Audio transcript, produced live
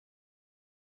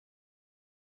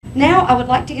Now I would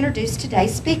like to introduce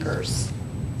today's speakers.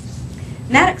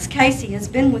 Maddox Casey has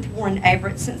been with Warren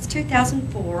Averett since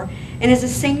 2004 and is a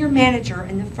senior manager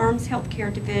in the firm's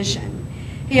healthcare division.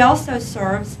 He also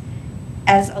serves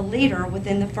as a leader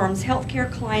within the firm's healthcare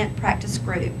client practice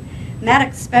group.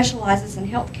 Maddox specializes in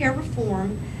healthcare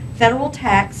reform, federal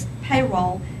tax,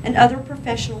 payroll, and other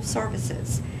professional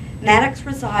services. Maddox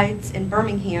resides in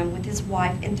Birmingham with his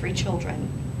wife and 3 children.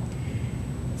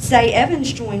 Say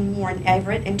Evans joined Warren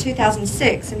Averett in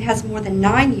 2006 and has more than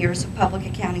 9 years of public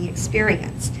accounting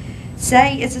experience.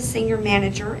 Say is a senior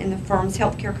manager in the firm's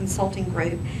healthcare consulting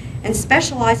group and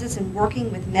specializes in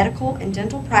working with medical and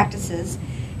dental practices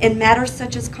in matters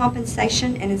such as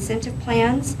compensation and incentive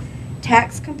plans,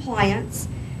 tax compliance,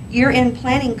 year-end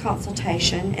planning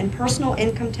consultation, and personal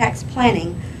income tax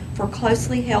planning for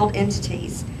closely held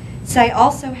entities. Say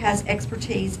also has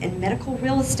expertise in medical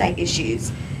real estate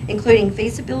issues, including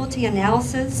feasibility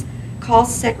analysis,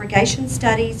 cost segregation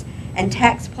studies, and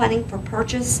tax planning for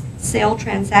purchase, sale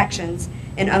transactions,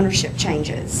 and ownership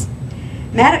changes.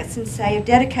 Maddox and Say have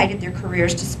dedicated their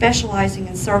careers to specializing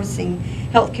in servicing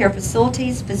healthcare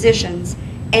facilities, physicians,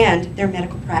 and their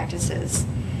medical practices.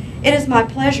 It is my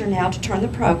pleasure now to turn the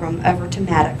program over to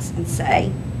Maddox and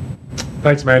Say.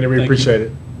 Thanks, Mandy. We appreciate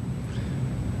it.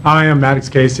 I am Maddox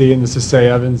Casey, and this is Say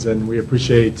Evans, and we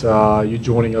appreciate you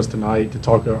joining us tonight to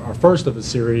talk our first of a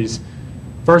series.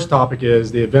 First topic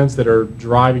is the events that are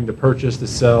driving the purchase, the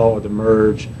sell, or the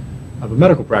merge of a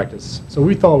medical practice. So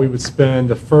we thought we would spend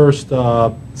the first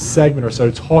segment or so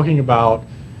talking about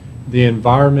the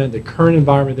environment, the current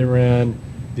environment they're in,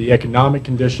 the economic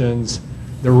conditions,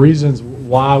 the reasons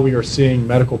why we are seeing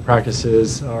medical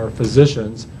practices or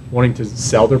physicians wanting to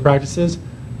sell their practices,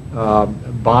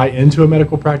 buy into a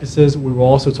medical practices. We will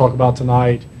also talk about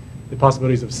tonight the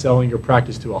possibilities of selling your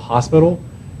practice to a hospital.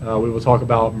 We will talk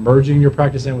about merging your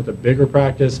practice in with a bigger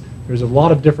practice. There's a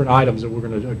lot of different items that we're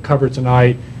going to cover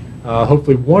tonight.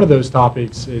 Hopefully one of those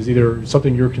topics is either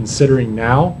something you're considering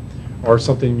now or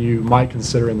something you might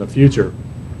consider in the future.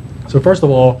 So first of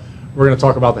all, we're going to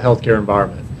talk about the healthcare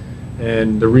environment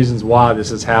and the reasons why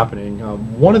this is happening.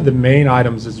 One of the main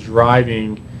items that's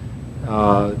driving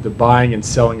the buying and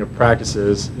selling of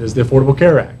practices is the Affordable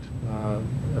Care Act,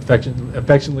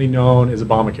 affectionately known as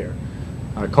Obamacare.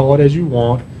 Call it as you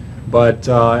want, but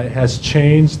it has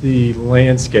changed the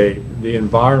landscape, the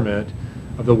environment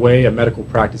of the way a medical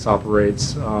practice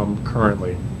operates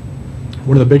currently.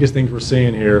 One of the biggest things we're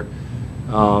seeing here,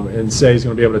 and Say is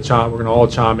going to be able to chime, we're going to all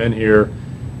chime in here,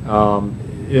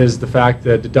 is the fact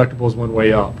that deductibles went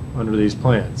way up under these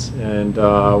plans. And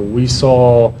we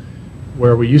saw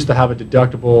where we used to have a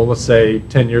deductible, let's say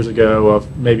 10 years ago,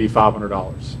 of maybe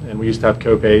 $500. And we used to have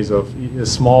copays of as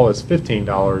small as $15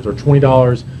 or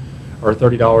 $20 or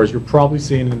 $30. You're probably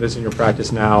seeing this in your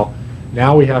practice now.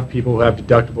 Now we have people who have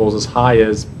deductibles as high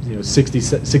as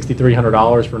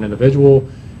 $6,300 for an individual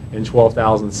and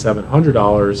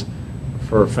 $12,700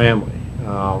 for a family.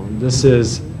 This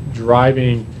is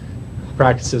driving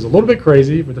practices a little bit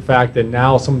crazy with the fact that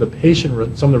now some of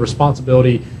the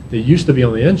responsibility that used to be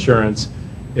on the insurance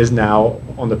is now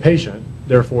on the patient.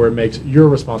 Therefore, it makes your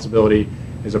responsibility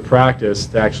as a practice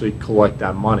to actually collect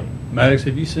that money. Maddox,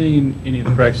 have you seen any of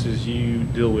the practices you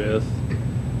deal with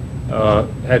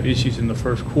have issues in the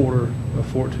first quarter of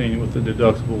 14 with the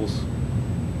deductibles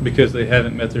because they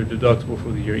haven't met their deductible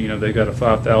for the year? You know, they got a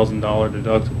 $5,000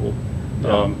 deductible.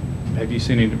 Yeah. Have you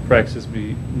seen any practices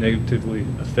be negatively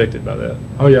affected by that?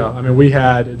 Oh yeah, I mean, we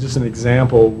had, just an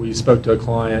example, we spoke to a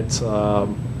client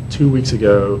 2 weeks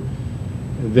ago.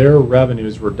 Their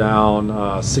revenues were down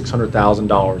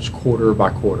 $600,000 quarter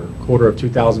by quarter of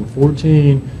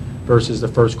 2014 versus the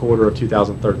first quarter of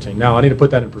 2013. Now, I need to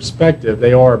put that in perspective.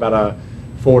 They are about a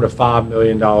 $4 to $5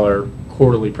 million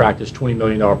quarterly practice, $20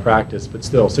 million practice, but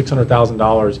still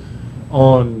 $600,000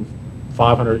 on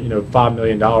 $5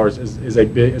 million is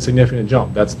a significant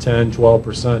jump. That's 10,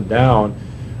 12% down.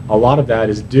 A lot of that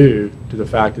is due to the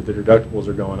fact that the deductibles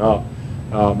are going up,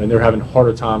 and they're having a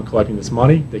harder time collecting this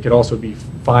money. They could also be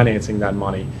financing that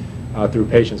money through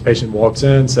patients. Patient walks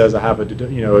in, says, I have a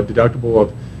deductible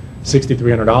of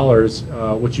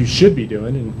 $6,300, which you should be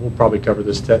doing, and we'll probably cover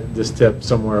this tip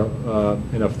somewhere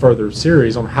in a further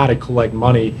series on how to collect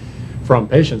money from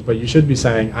patients. But you should be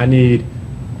saying, I need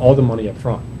all the money up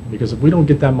front. Because if we don't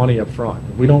get that money up front,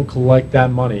 if we don't collect that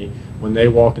money when they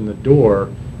walk in the door,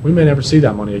 we may never see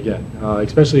that money again.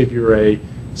 Especially if you're a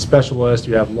specialist,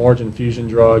 you have large infusion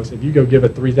drugs. If you go give a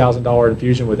 $3,000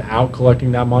 infusion without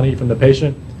collecting that money from the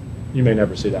patient, you may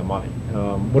never see that money.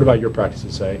 What about your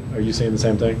practices, Say? Are you seeing the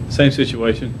same thing? Same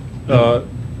situation. And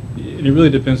it really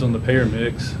depends on the payer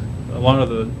mix. A lot of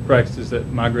the practices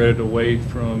that migrated away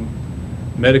from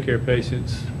Medicare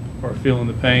patients are feeling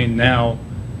the pain now,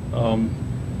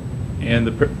 and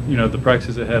the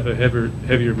practices that have a heavier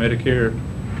Medicare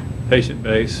patient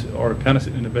base are kind of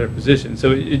sitting in a better position.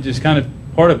 So it just kind of,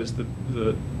 part of it's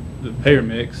the payer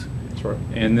mix. That's right.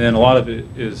 And then a lot of it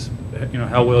is,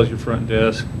 how well is your front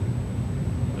desk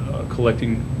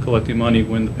collecting money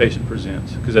when the patient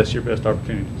presents, because that's your best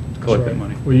opportunity to collect that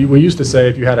money. We used to say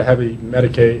if you had a heavy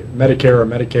Medicare or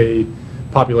Medicaid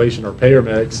population or payer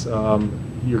mix,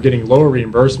 you're getting lower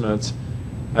reimbursements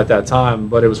at that time,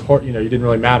 but it was hard, you didn't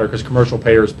really matter because commercial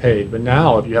payers paid. But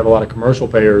now if you have a lot of commercial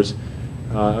payers,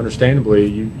 understandably,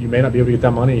 you may not be able to get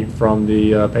that money from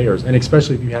the payers, and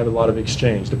especially if you have a lot of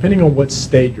exchange. Depending on what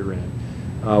state you're in,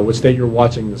 what state you're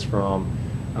watching this from,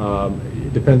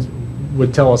 it depends,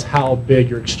 would tell us how big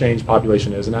your exchange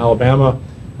population is. In Alabama,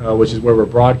 which is where we're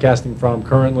broadcasting from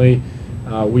currently,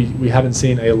 we haven't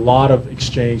seen a lot of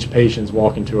exchange patients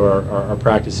walk into our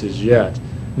practices yet,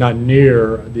 not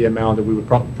near the amount that we would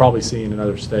probably see in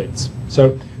other states.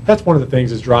 So that's one of the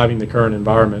things that's driving the current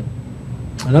environment.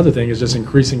 Another thing is just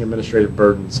increasing administrative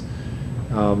burdens.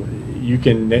 You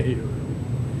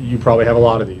probably have a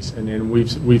lot of these, and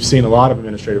we've seen a lot of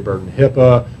administrative burden: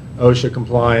 HIPAA, OSHA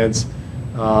compliance,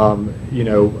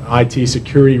 IT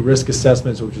security risk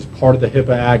assessments, which is part of the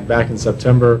HIPAA Act back in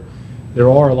September. There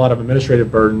are a lot of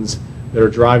administrative burdens that are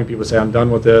driving people to say, I'm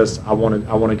done with this. I want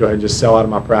to go ahead and just sell out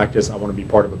of my practice. I want to be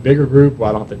part of a bigger group where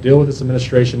I don't have to deal with this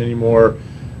administration anymore.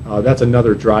 That's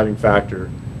another driving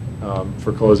factor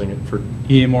for closing it. For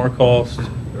EMR costs,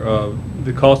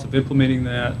 the cost of implementing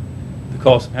that, the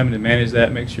cost of having to manage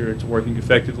that, make sure it's working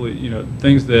effectively,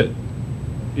 things that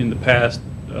in the past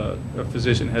a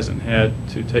physician hasn't had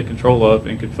to take control of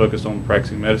and could focus on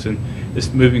practicing medicine.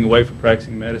 It's moving away from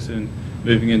practicing medicine,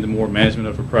 moving into more management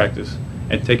of a practice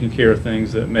and taking care of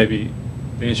things that maybe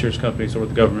the insurance companies or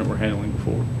the government were handling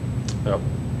before. Yeah,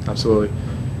 absolutely.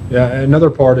 Yeah, another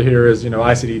part of here is,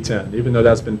 ICD-10. Even though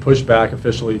that's been pushed back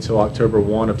officially till October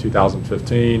 1 of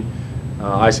 2015,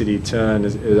 ICD-10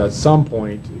 is at some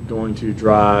point going to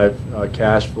drive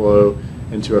cash flow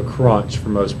into a crunch for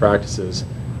most practices.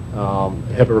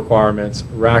 HIPAA requirements,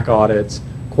 RAC audits,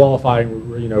 qualifying,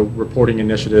 reporting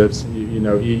initiatives.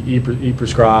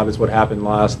 E-prescribe is what happened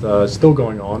last, still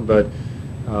going on, but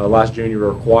last June you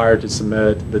were required to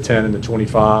submit the 10 and the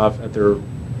 25 at their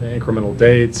incremental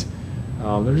dates.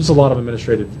 There's just a lot of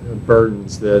administrative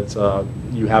burdens that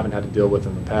you haven't had to deal with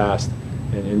in the past,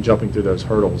 and jumping through those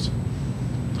hurdles.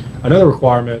 Another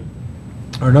requirement,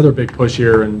 or another big push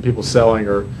here in people selling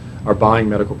or buying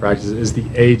medical practices, is the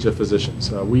age of physicians.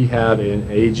 We have an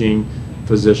aging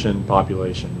physician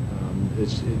population.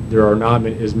 There are not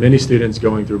as many students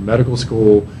going through medical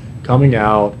school coming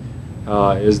out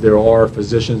as there are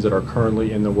physicians that are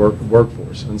currently in the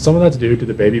workforce. And some of that's due to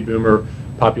the baby boomer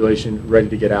population ready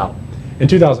to get out. In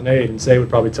 2008, and Say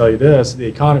would probably tell you this, the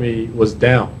economy was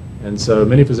down. And so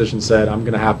many physicians said, I'm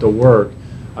going to have to work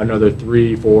another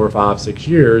 3, 4, 5, 6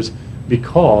 years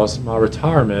because my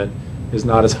retirement is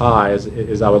not as high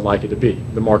as I would like it to be.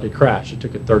 The market crashed. It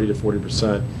took a 30 to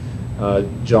 40%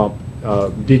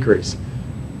 decrease.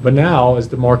 But now, as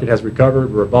the market has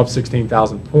recovered, we're above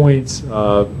 16,000 points.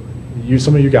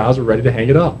 Some of you guys are ready to hang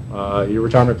it up. Your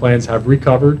retirement plans have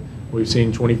recovered. We've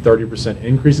seen 20, 30%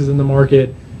 increases in the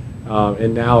market.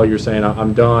 And now you're saying,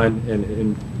 I'm done,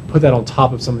 and put that on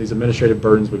top of some of these administrative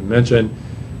burdens we've mentioned.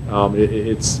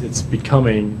 It's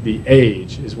becoming, the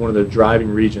age is one of the driving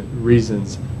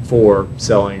reasons for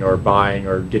selling or buying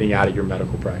or getting out of your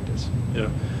medical practice. Yeah,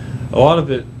 a lot of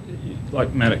it,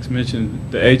 like Maddox mentioned,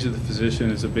 the age of the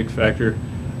physician is a big factor.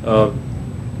 The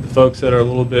folks that are a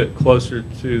little bit closer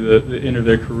to the end of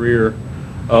their career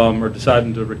are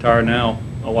deciding to retire now,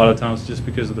 a lot of times just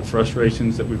because of the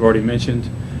frustrations that we've already mentioned.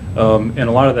 And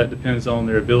a lot of that depends on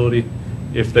their ability.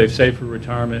 If they've saved for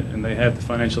retirement and they have the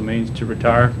financial means to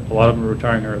retire, a lot of them are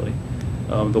retiring early.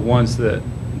 The ones that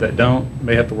don't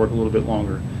may have to work a little bit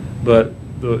longer. But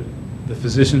the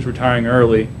physicians retiring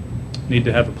early need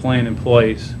to have a plan in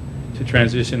place to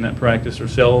transition that practice or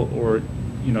sell or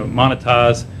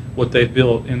monetize what they've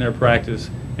built in their practice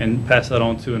and pass that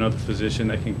on to another physician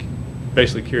that can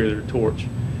basically carry their torch.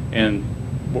 And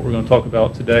what we're going to talk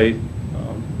about today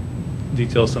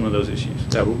details some of those issues.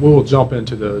 Yeah, we'll jump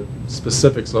into the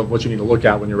specifics of what you need to look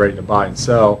at when you're ready to buy and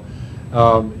sell.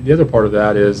 The other part of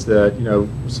that is that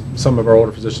some of our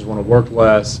older physicians want to work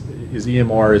less.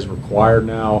 EMR is required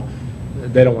now.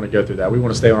 They don't want to go through that. We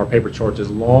want to stay on our paper charts as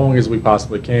long as we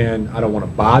possibly can. I don't want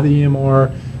to buy the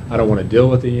EMR. I don't want to deal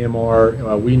with the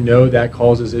EMR. We know that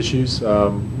causes issues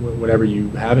whenever you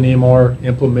have an EMR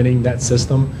implementing that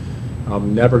system.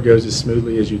 never goes as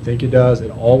smoothly as you think it does.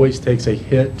 It always takes a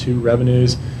hit to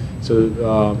revenues.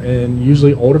 So, and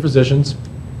usually older physicians,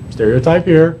 stereotype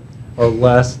here, are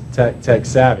less tech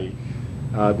savvy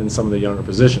than some of the younger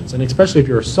physicians. And especially if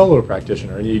you're a solo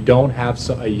practitioner and you don't have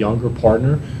a younger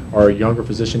partner or a younger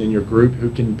physician in your group who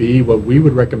can be what we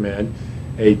would recommend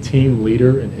a team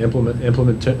leader and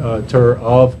implementer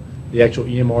of the actual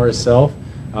EMR itself,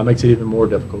 makes it even more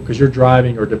difficult because you're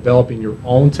driving or developing your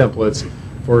own templates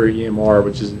for your EMR,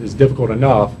 which is difficult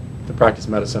enough to practice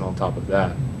medicine on top of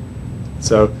that.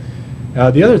 So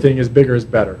the other thing is bigger is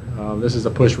better. This is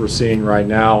a push we're seeing right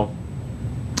now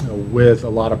with a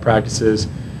lot of practices.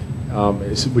 You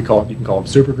can call them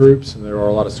super groups, and there are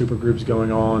a lot of super groups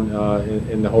going on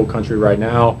in the whole country right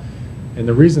now. And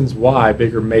the reasons why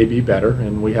bigger may be better,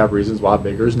 and we have reasons why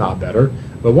bigger is not better,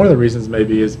 but one of the reasons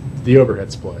maybe is the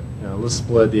overhead split. Let's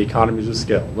split the economies of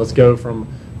scale. Let's go from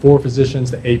 4 physicians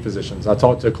to 8 physicians. I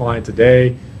talked to a client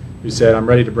today who said, I'm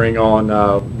ready to bring on,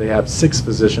 they have 6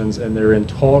 physicians, and they're in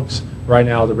talks right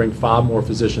now to bring 5 more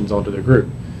physicians onto their group.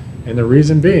 And the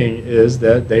reason being is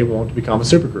that they want to become a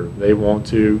supergroup. They want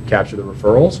to capture the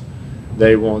referrals.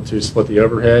 They want to split the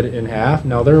overhead in half.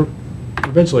 Now, they're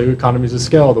eventually economies of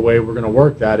scale. The way we're going to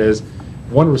work that is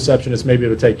 1 receptionist may be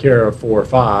able to take care of 4 or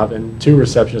 5, and 2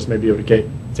 receptionists may be able to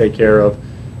take care of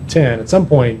 10. At some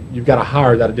point, you've got to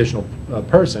hire that additional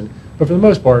person. But for the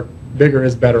most part, bigger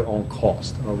is better on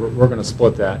cost. We're going to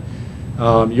split that.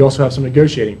 You also have some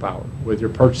negotiating power with your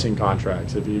purchasing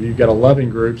contracts. If you've got 11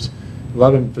 groups,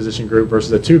 11 physician group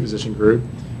versus a 2 physician group,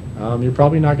 you're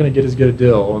probably not going to get as good a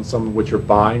deal on some of what you're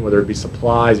buying, whether it be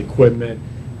supplies, equipment,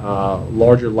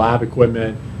 larger lab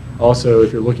equipment. Also,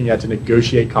 if you're looking at to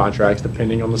negotiate contracts,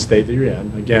 depending on the state that you're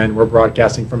in. Again, we're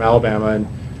broadcasting from Alabama, and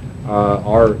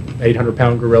our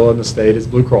 800-pound gorilla in the state is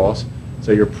Blue Cross.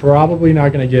 So you're probably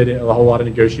not going to get a whole lot of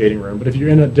negotiating room. But if you're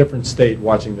in a different state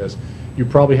watching this, you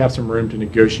probably have some room to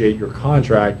negotiate your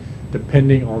contract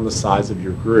depending on the size of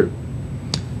your group.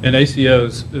 And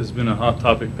ACOs has been a hot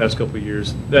topic the past couple of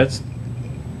years. That's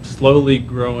slowly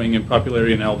growing in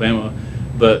popularity in Alabama,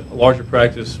 but a larger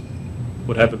practice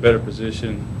would have a better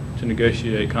position to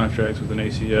negotiate contracts with an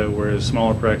ACO, whereas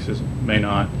smaller practices may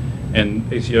not.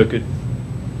 And ACO could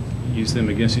use them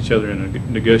against each other in a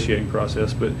negotiating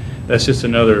process, but that's just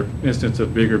another instance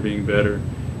of bigger being better.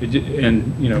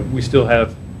 And we still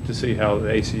have to see how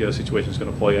the ACO situation is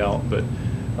going to play out, but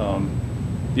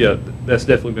yeah, that's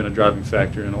definitely been a driving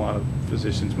factor in a lot of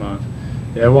physicians' minds.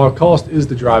 Yeah, while cost is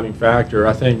the driving factor,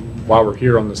 I think while we're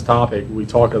here on this topic, we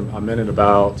talk a minute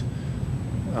about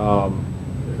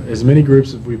as many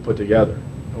groups as we've put together.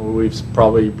 We've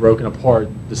probably broken apart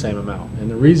the same amount. And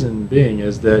the reason being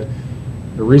is that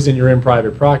the reason you're in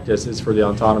private practice is for the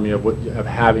autonomy of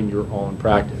having your own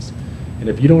practice. And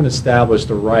if you don't establish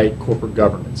the right corporate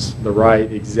governance, the right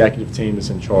executive team that's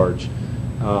in charge,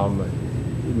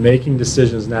 making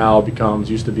decisions now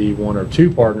used to be 1 or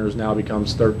 2 partners, now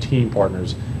becomes 13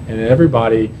 partners. And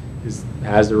everybody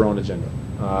has their own agenda.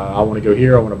 I want to go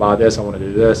here, I want to buy this, I want to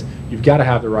do this. You've got to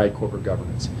have the right corporate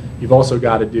governance. You've also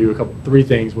got to do 3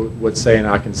 things with saying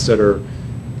I consider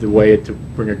the way to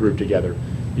bring a group together.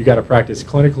 You've got to practice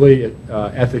clinically,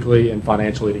 ethically, and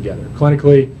financially together.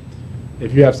 Clinically,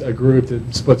 if you have a group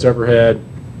that splits overhead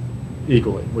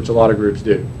equally, which a lot of groups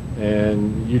do,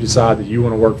 and you decide that you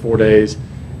want to work 4 days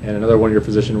and another one of your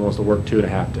physicians wants to work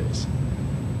 2.5 days.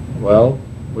 Well,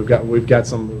 we've got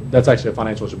some, that's actually a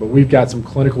financial issue, but we've got some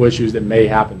clinical issues that may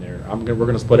happen there. We're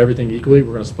going to split everything equally,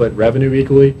 we're going to split revenue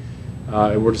equally,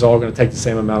 and we're just all going to take the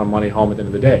same amount of money home at the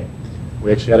end of the day.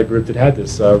 We actually had a group that had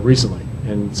this recently,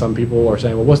 and some people are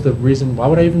saying, well, what's the reason, why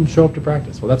would I even show up to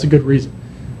practice? Well, that's a good reason.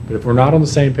 But if we're not on the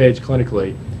same page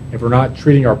clinically, if we're not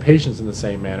treating our patients in the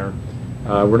same manner,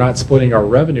 we're not splitting our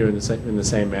revenue in the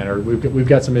same manner, we've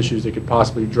got some issues that could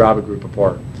possibly drive a group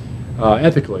apart.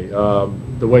 Ethically,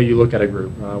 the way you look at a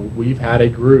group. We've had a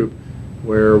group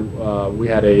where we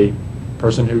had a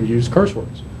person who used curse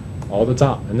words all the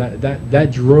time, and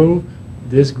that drove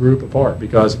this group apart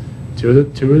because two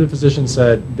of the physicians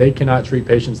said they cannot treat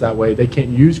patients that way. They can't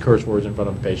use curse words in front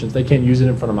of the patients. They can't use it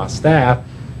in front of my staff.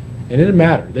 And it didn't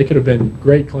matter. They could have been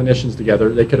great clinicians together.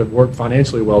 They could have worked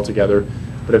financially well together.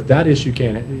 But if that issue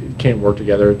can't work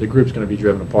together, the group's going to be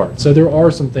driven apart. So there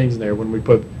are some things in there when we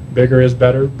put bigger is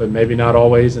better, but maybe not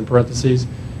always in parentheses.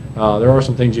 There are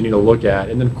some things you need to look at.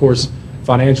 And then, of course,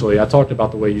 financially, I talked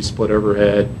about the way you split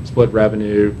overhead, split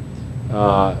revenue,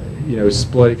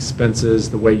 split expenses,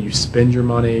 the way you spend your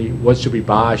money. What should we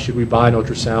buy? Should we buy an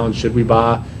ultrasound? Should we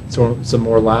buy some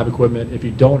more lab equipment? If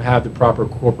you don't have the proper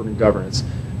corporate governance,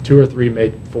 2 or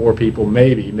 3, 4 people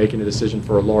maybe making a decision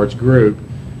for a large group,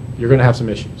 you're going to have some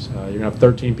issues. You're going to have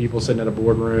 13 people sitting in a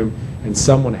boardroom, and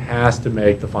someone has to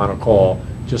make the final call,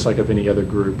 just like of any other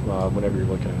group whenever you're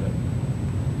looking at it.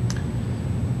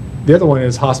 The other one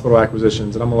is hospital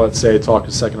acquisitions, and I'm going to let Say talk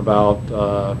a second about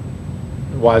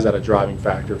why is that a driving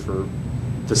factor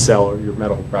to sell your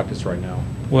medical practice right now.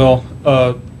 Well,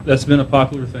 that's been a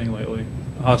popular thing lately.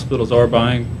 Hospitals are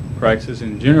buying practices,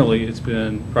 and generally it's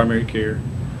been primary care,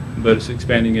 but it's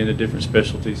expanding into different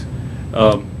specialties.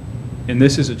 And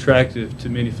this is attractive to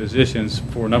many physicians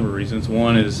for a number of reasons.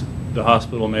 One is the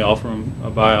hospital may offer them a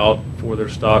buyout for their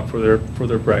stock for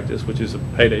their practice, which is a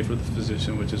payday for the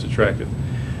physician, which is attractive.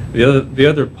 The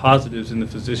other positives in the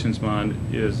physician's mind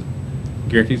is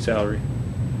guaranteed salary,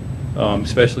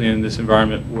 especially in this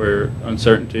environment where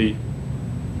uncertainty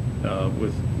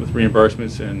with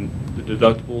reimbursements and the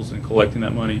deductibles and collecting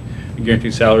that money, a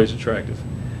guaranteed salary is attractive.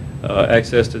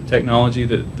 Access to technology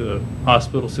that the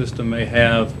hospital system may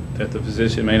have that the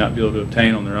physician may not be able to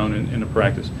obtain on their own in a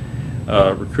practice.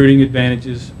 Recruiting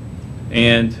advantages,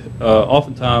 and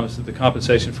oftentimes the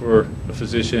compensation for a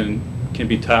physician can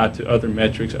be tied to other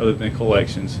metrics other than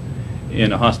collections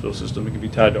in a hospital system. It can be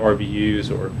tied to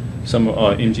RVUs or some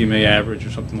MGMA average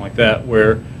or something like that,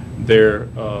 where they're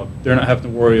not having to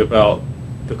worry about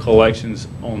the collections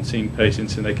on seeing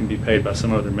patients, and they can be paid by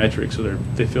some other metric, so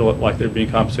they feel like they're being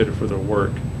compensated for their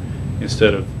work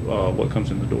instead of what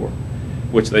comes in the door,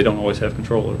 which they don't always have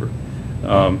control over.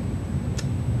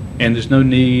 And there's no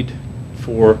need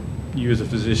for you as a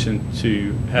physician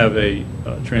to have a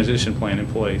transition plan in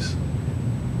place.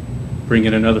 Bring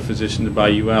in another physician to buy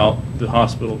you out. The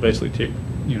hospital basically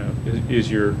is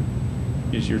your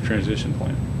transition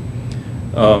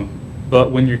plan.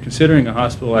 But when you're considering a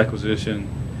hospital acquisition,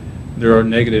 there are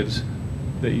negatives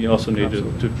that you also need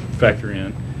to factor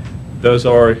in. Those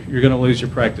are, you're going to lose your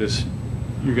practice,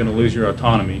 you're going to lose your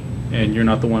autonomy, and you're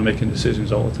not the one making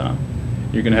decisions all the time.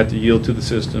 You're going to have to yield to the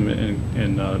system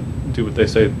and do what they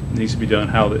say needs to be done,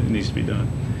 how it needs to be done.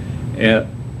 And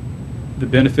the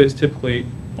benefits typically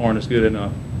aren't as good in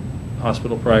a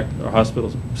hospital practice or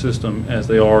hospital system as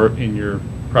they are in your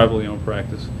privately owned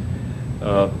practice.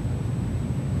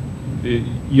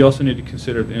 You also need to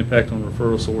consider the impact on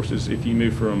referral sources. If you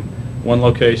move from one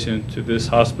location to this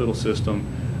hospital system,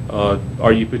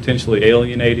 are you potentially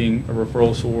alienating a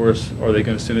referral source? Are they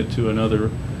going to send it to another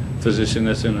physician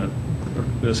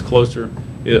that's closer?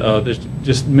 There's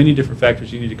just many different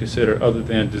factors you need to consider other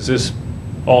than, does this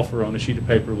offer on a sheet of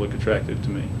paper look attractive to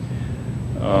me?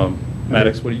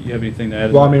 Maddox, do you have anything to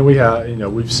add? Well, I mean,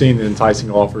 we've seen the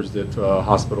enticing offers that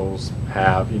hospitals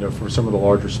have. For some of the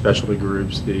larger specialty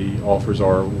groups, the offers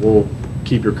are, we'll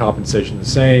keep your compensation the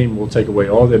same, we'll take away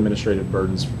all the administrative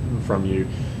burdens from you.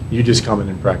 You just come in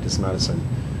and practice medicine.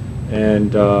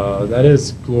 And that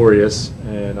is glorious,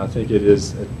 and I think it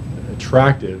is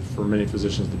attractive for many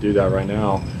physicians to do that right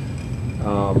now.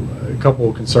 A couple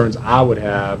of concerns I would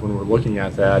have when we're looking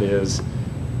at that is,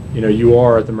 you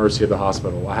are at the mercy of the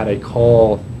hospital. I had a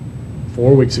call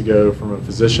 4 weeks ago from a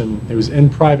physician who was in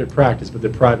private practice, but the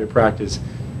private practice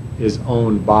is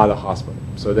owned by the hospital.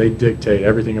 So they dictate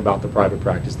everything about the private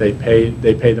practice. They pay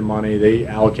the money, they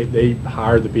allocate, they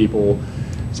hire the people.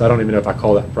 So I don't even know if I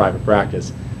call that private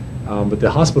practice. But the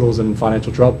hospital's in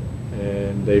financial trouble,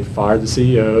 and they fired the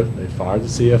CEO, they fired the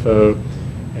CFO,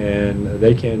 and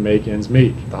they can't make ends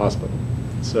meet at the hospital.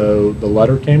 So the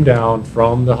letter came down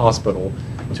from the hospital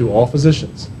to all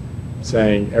physicians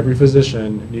saying every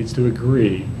physician needs to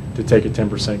agree to take a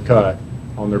 10% cut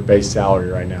on their base salary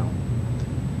right now.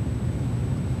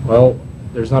 Well,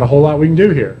 there's not a whole lot we can do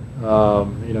here.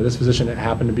 This physician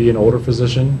happened to be an older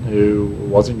physician who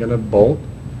wasn't going to bolt.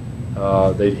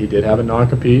 He did have a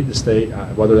non-compete. The state,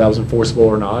 whether that was enforceable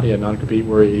or not, he had a non-compete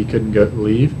where he couldn't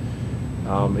leave.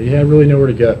 He had really nowhere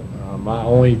to go. My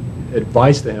only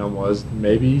advice to him was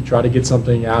maybe try to get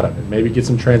something out of it. Maybe get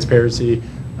some transparency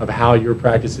of how your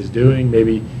practice is doing.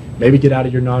 Maybe get out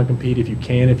of your non-compete if you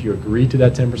can, if you agree to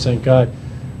that 10% cut.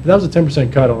 But that was a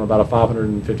 10% cut on about a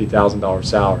 $550,000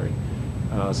 salary.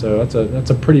 So that's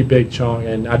a pretty big chunk,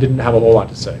 and I didn't have a whole lot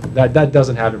to say. That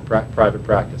doesn't happen in private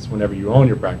practice. Whenever you own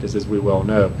your practice, as we well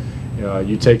know,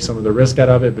 you take some of the risk out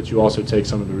of it, but you also take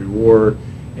some of the reward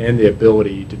and the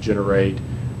ability to generate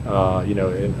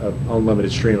an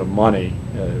unlimited stream of money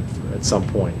at some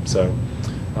point. So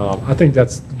I think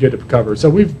that's good to cover. So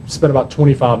we've spent about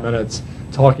 25 minutes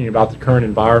talking about the current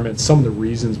environment, some of the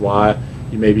reasons why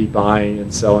you may be buying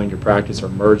and selling your practice or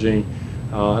merging.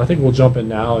 I think we'll jump in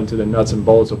now into the nuts and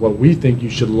bolts of what we think you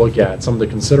should look at, some of the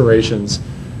considerations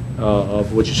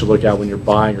of what you should look at when you're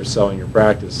buying or selling your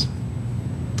practice.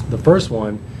 The first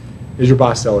one is your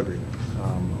buy-sell agreement.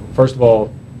 First of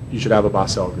all, you should have a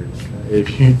buy-sell agreement.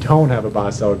 If you don't have a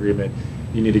buy-sell agreement,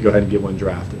 you need to go ahead and get one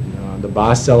drafted. The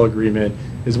buy-sell agreement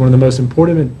is one of the most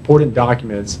important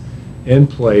documents in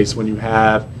place when you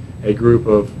have a group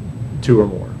of 2 or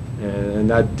more, and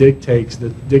that dictates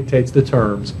the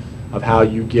terms of how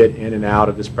you get in and out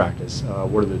of this practice.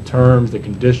 What are the terms, the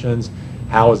conditions,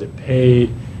 how is it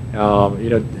paid?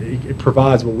 It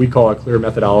provides what we call a clear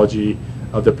methodology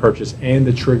of the purchase and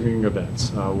the triggering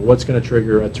events. What's going to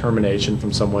trigger a termination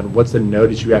from someone? What's the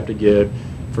notice you have to give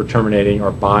for terminating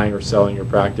or buying or selling your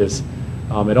practice?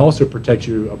 It also protects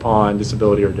you upon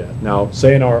disability or death. Now,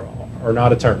 saying are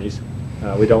not attorneys.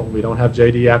 We don't have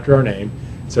JD after our name,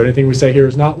 so anything we say here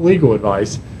is not legal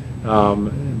advice.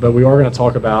 But we are going to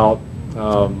talk about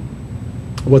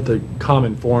what the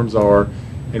common forms are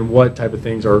and what type of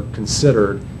things are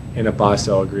considered in a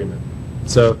buy-sell agreement.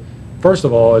 So first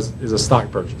of all is a stock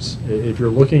purchase. If you're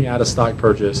looking at a stock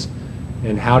purchase,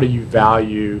 and how do you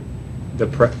value the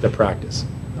practice?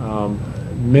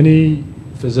 Many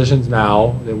physicians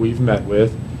now that we've met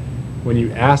with, when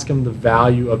you ask them the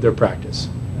value of their practice,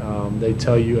 they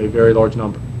tell you a very large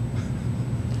number.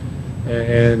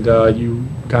 And you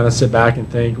kind of sit back and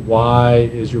think, why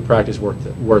is your practice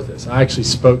worth this? I actually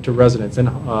spoke to residents in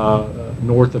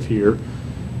north of here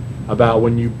about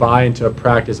when you buy into a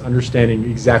practice, understanding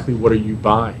exactly what are you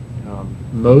buying.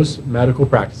 Most medical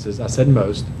practices, I said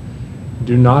most,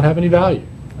 do not have any value.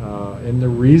 And the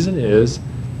reason is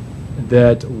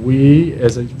that we,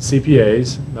 as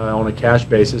CPAs, on a cash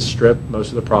basis, strip most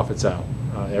of the profits out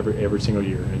every single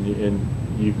year. And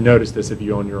you've noticed this if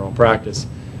you own your own practice,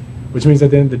 which means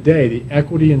at the end of the day, the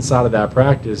equity inside of that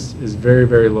practice is very,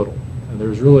 very little. And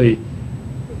there's really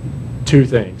 2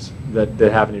 things that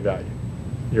have any value: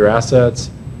 your assets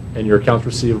and your accounts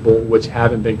receivable, which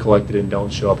haven't been collected and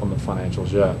don't show up on the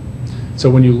financials yet. So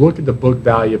when you look at the book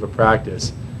value of a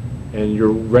practice and you're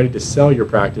ready to sell your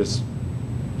practice,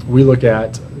 we look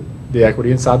at the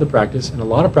equity inside the practice, and a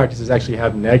lot of practices actually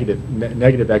have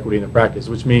negative equity in the practice,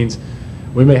 which means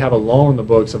we may have a loan on the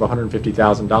books of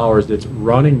 $150,000 that's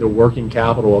running the working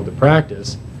capital of the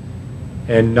practice,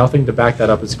 and nothing to back that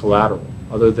up as collateral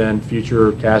other than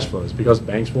future cash flows, because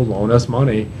banks will loan us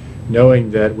money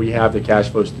knowing that we have the cash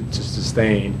flows to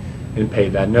sustain and pay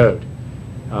that note,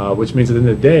 which means at the end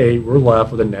of the day, we're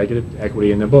left with a negative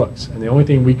equity in the books, and the only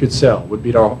thing we could sell would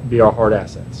be our hard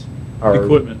assets. Our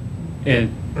equipment.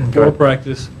 And for a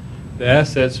practice, the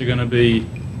assets are going to be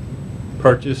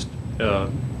purchased,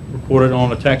 recorded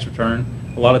on a tax return.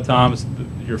 A lot of times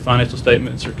your financial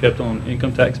statements are kept on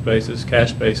income tax basis,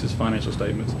 cash basis financial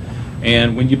statements.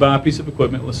 And when you buy a piece of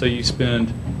equipment, let's say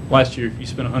last year you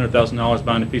spent $100,000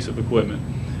 buying a piece of equipment.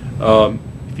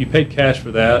 If you paid cash for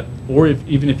that, or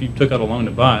even if you took out a loan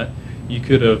to buy it, you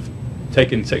could have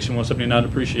taken Section 179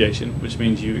 depreciation, which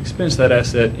means you expense that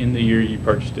asset in the year you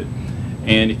purchased it.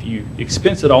 And if you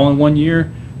expense it all in 1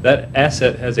 year, that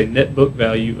asset has a net book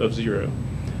value of 0.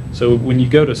 So when you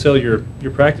go to sell your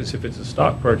practice, if it's a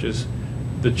stock purchase,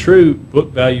 the true book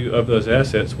value of those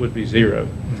assets would be 0.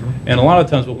 Mm-hmm. And a lot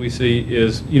of times what we see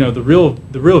is, the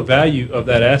real value of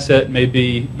that asset may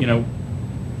be, kind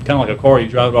of like a car, you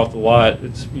drive it off the lot,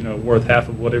 it's, worth half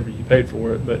of whatever you paid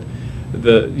for it, but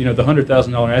the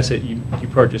 $100,000 asset you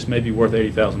purchased may be worth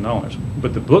 $80,000,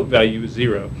 but the book value is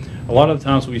 0. A lot of the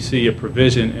times we see a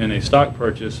provision in a stock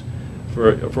purchase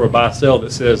for a buy-sell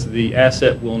that says the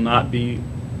asset will not be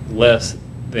less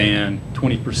than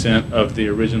 20% of the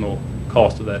original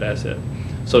cost of that asset.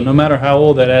 So no matter how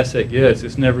old that asset gets,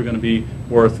 it's never going to be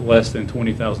worth less than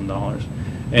 $20,000.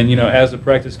 And as the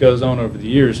practice goes on over the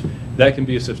years, that can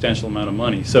be a substantial amount of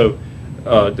money. So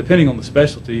depending on the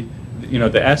specialty,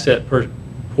 the asset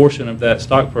portion of that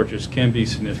stock purchase can be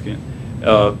significant.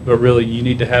 But really, you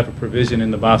need to have a provision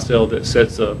in the buy-sell that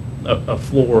sets a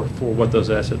floor for what those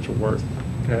assets are worth.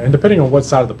 And depending on what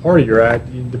side of the party you're at,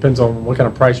 it depends on what kind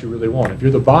of price you really want. If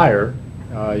you're the buyer,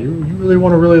 you really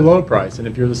want a really low price. And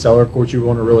if you're the seller, of course, you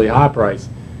want a really high price.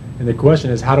 And the question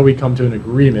is, how do we come to an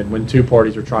agreement when 2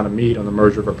 parties are trying to meet on the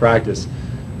merger of a practice?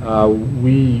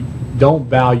 We don't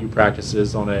value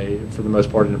practices for the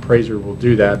most part, an appraiser will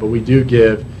do that, but we do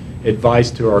give advice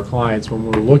to our clients when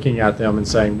we're looking at them and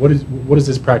saying, what is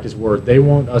this practice worth? They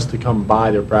want us to come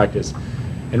buy their practice.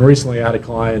 And recently I had a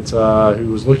client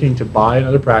who was looking to buy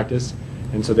another practice,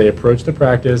 and so they approached the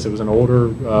practice. It was an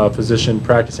older physician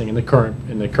practicing in the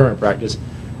current practice.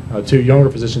 2 younger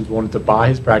physicians wanted to buy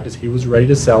his practice. He was ready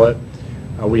to sell it.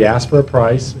 We asked for a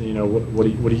price. What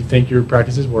do you think your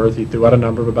practice is worth? He threw out a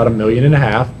number of about $1.5 million.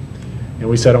 And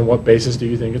we said, on what basis do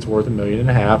you think it's worth $1.5 million?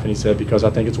 And he said, because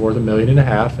I think it's worth $1.5 million.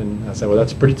 And I said, well,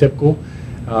 that's pretty typical.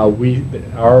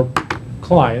 Our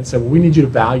client, said, well, we need you to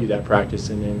value that practice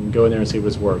and go in there and see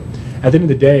what's worth. At the end of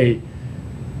the day,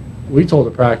 we told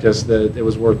the practice that it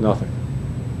was worth nothing.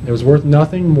 It was worth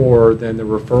nothing more than the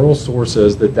referral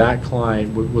sources that that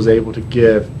client was able to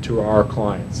give to our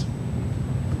clients.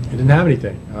 It didn't have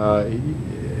anything.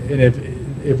 And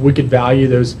if we could value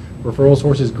those referral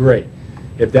sources, great.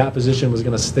 If that physician was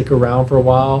going to stick around for a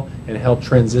while and help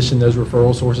transition those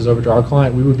referral sources over to our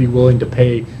client, we would be willing to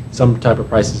pay some type of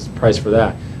price for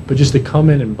that. But just to come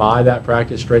in and buy that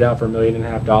practice straight out for $1.5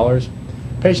 million,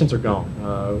 patients are gone.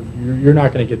 You're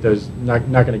not going to get those. Not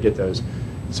going to get those.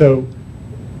 So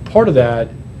part of that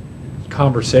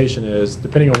conversation is,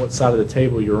 depending on what side of the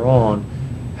table you're on,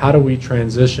 how do we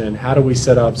transition? How do we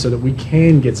set up so that we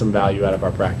can get some value out of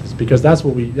our practice? Because that's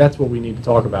what we need to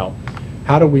talk about.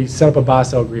 How do we set up a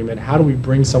buy-sell agreement? How do we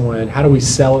bring someone in? How do we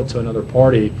sell it to another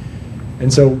party?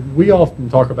 And so we often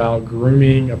talk about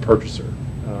grooming a purchaser.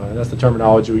 And that's the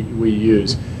terminology we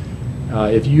use.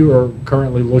 If you are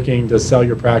currently looking to sell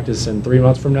your practice in 3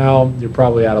 months from now, you're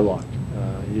probably out of luck.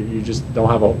 You just don't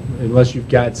have unless you've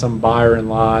got some buyer in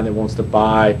line that wants to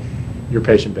buy your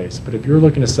patient base. But if you're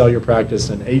looking to sell your practice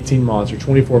in 18 months or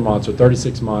 24 months or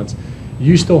 36 months,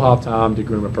 you still have time to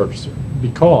groom a purchaser,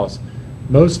 because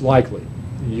most likely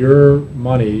your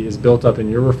money is built up in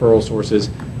your referral sources,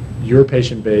 your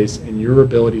patient base, and your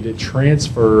ability to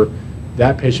transfer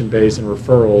that patient base and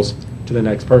referrals to the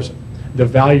next person. The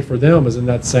value for them is in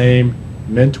that same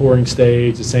mentoring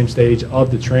stage, the same stage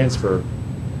of the transfer.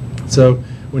 So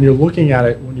when you're looking at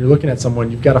it, when you're looking at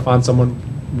someone, you've got to find someone,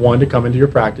 one, to come into your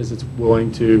practice that's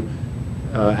willing to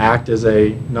act as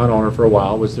a non-owner for a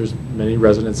while, which there's many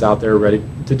residents out there ready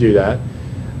to do that.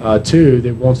 Two,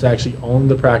 that wants to actually own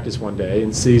the practice one day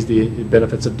and sees the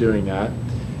benefits of doing that.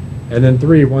 And then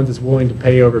three, one that's willing to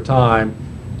pay over time,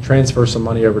 transfer some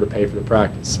money over to pay for the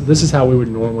practice. So this is how we would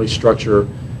normally structure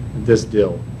this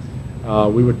deal.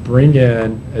 We would bring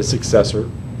in a successor,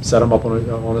 set them up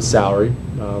on a salary.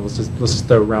 Let's just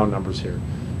throw round numbers here.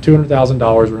 $200,000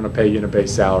 we're going to pay you in a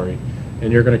base salary,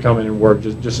 and you're going to come in and work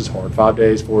just as hard, 5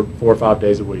 days, 4 or 5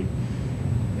 days a week.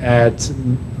 At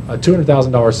a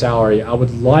 $200,000 salary, I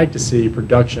would like to see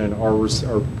production or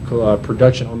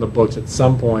production on the books at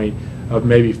some point of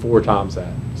maybe 4 times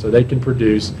that, so they can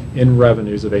produce in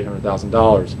revenues of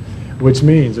 $800,000, which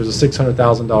means there's a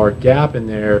 $600,000 gap in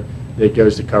there that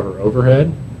goes to cover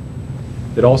overhead.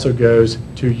 That also goes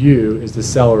to you as the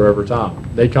seller over time.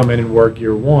 They come in and work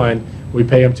year one, we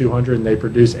pay them $200,000 and they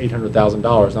produce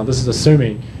 $800,000. Now this is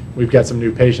assuming we've got some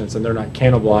new patients and they're not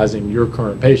cannibalizing your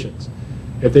current patients.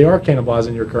 If they are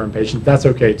cannibalizing your current patients, that's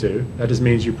okay too. That just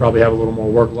means you probably have a little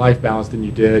more work-life balance than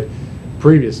you did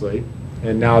previously,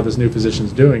 and now this new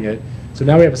physician's doing it. So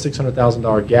now we have a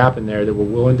 $600,000 gap in there that we're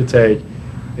willing to take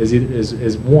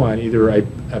is one, either a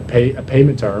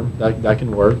payment term, that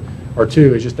can work, or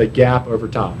two, is just a gap over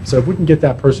time. So if we can get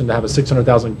that person to have a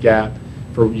 $600,000 gap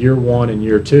for year one and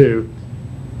year two,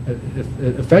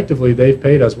 effectively they've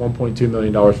paid us $1.2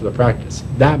 million for the practice.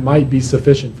 That might be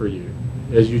sufficient for you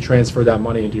as you transfer that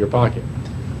money into your pocket.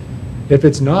 If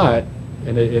it's not,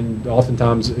 and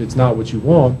oftentimes it's not what you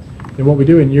want, then what we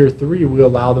do in year three, we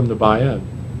allow them to buy in.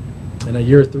 And at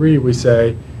year three, we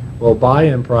say, well,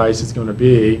 buy-in price is going to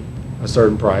be a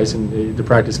certain price, and the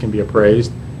practice can be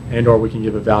appraised, and or we can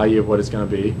give a value of what it's going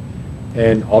to be.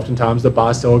 And oftentimes the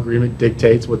buy-sell agreement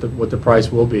dictates what the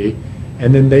price will be,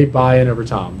 and then they buy in over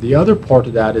time. The other part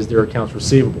of that is their accounts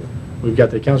receivable. We've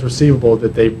got the accounts receivable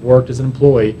that they've worked as an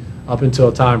employee up until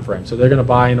a time frame. So they're going to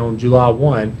buy in on July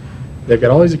 1. They've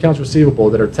got all these accounts receivable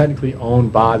that are technically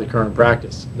owned by the current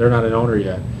practice. They're not an owner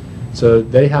yet. So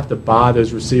they have to buy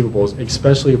those receivables,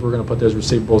 especially if we're going to put those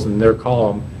receivables in their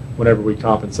column whenever we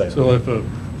compensate them. So if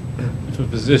a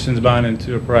physician's buying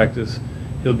into a practice,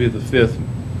 he'll be the 5th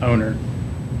owner.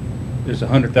 There's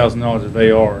 $100,000 of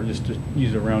AR, just to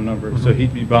use a round number. So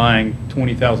he'd be buying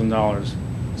 $20,000.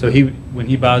 So when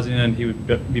he buys in, he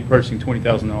would be purchasing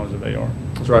 $20,000 of AR.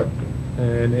 That's right.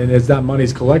 And as that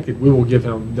money's collected, we will give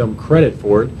them credit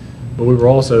for it, but we will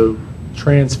also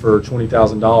transfer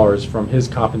 $20,000 from his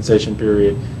compensation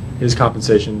period, his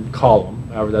compensation column,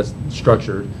 however that's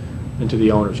structured, into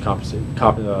the owner's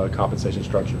compensation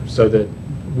structure, so that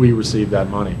we receive that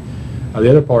money. The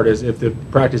other part is, if the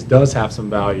practice does have some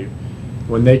value,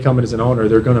 when they come in as an owner,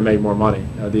 they're going to make more money.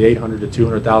 The $800,000 to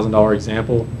 $200,000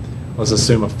 example, let's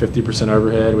assume a 50%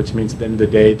 overhead, which means at the end of the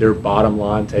day, their bottom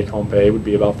line take-home pay would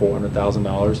be about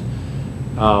 $400,000.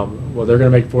 Well, they're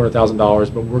going to make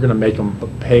 $400,000, but we're going to make them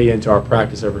pay into our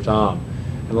practice over time.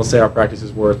 And let's say our practice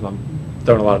is worth, and I'm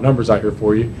throwing a lot of numbers out here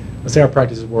for you, let's say our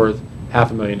practice is worth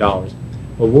 $500,000.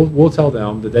 Well, we'll tell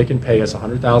them that they can pay us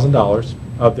 $100,000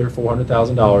 of their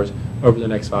 $400,000 over the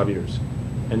next 5 years.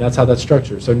 And that's how that's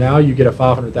structured. So now you get a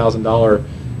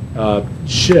 $500,000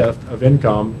 shift of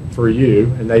income for you,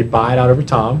 and they buy it out over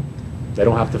time. They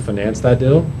don't have to finance that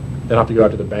deal. They don't have to go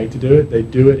out to the bank to do it. They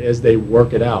do it as they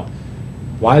work it out.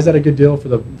 Why is that a good deal for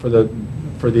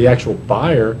the actual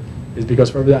buyer? Is because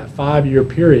for that 5-year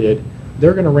period,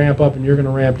 they're going to ramp up and you're going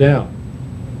to ramp down,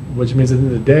 which means at the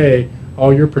end of the day,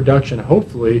 all your production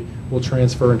hopefully will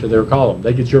transfer into their column.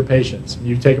 They get your patients.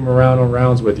 You take them around on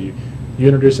rounds with you. You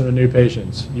introduce them to new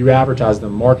patients. You advertise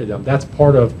them, market them. That's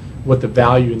part of what the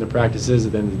value in the practice is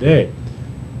at the end of the day.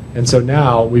 And so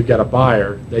now we've got a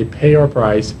buyer. They pay our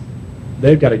price.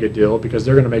 They've got a good deal because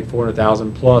they're going to make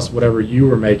 $400,000 plus whatever you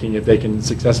were making if they can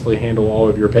successfully handle all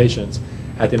of your patients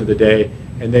at the end of the day,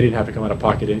 and they didn't have to come out of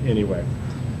pocket anyway.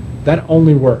 That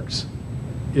only works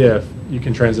if you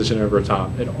can transition over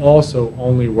time. It also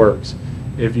only works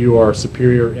if you are a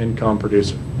superior income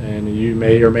producer. And you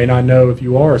may or may not know if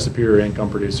you are a superior income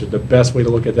producer. The best way to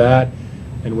look at that,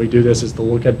 and we do this, is to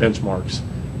look at benchmarks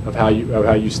of how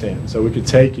you stand. So we could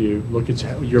take you, look at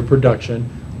your production,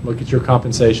 look at your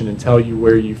compensation, and tell you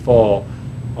where you fall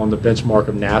on the benchmark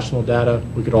of national data.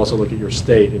 We could also look at your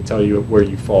state and tell you where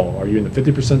you fall. Are you in the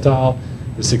 50 percentile,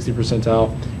 the 60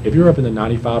 percentile? If you're up in the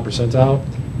 95 percentile,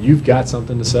 you've got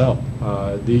something to sell.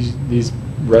 These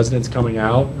residents coming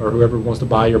out, or whoever wants to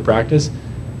buy your practice,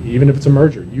 even if it's a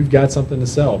merger, you've got something to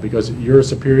sell because you're a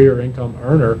superior income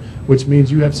earner, which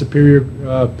means you have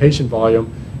superior patient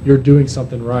volume. You're doing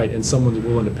something right, and someone's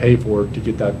willing to pay for it to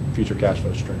get that future cash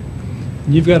flow stream.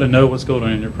 You've got to know what's going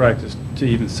on in your practice to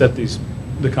even set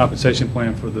the compensation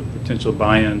plan for the potential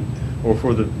buy-in or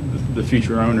for the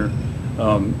future owner.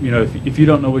 If you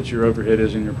don't know what your overhead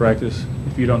is in your practice,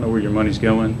 if you don't know where your money's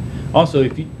going, also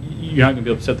if you're not going to be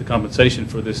able to set the compensation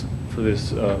for this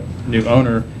new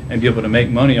owner and be able to make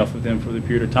money off of them for the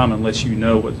period of time unless you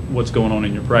know what's going on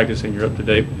in your practice and you're up to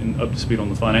date and up to speed on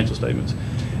the financial statements.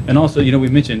 And also, we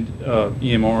mentioned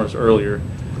EMRs earlier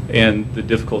and the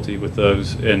difficulty with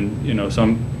those, and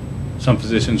some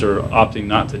physicians are opting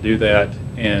not to do that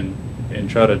and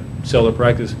try to sell their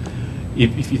practice.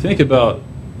 If you think about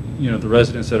the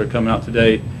residents that are coming out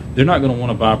today, they're not going to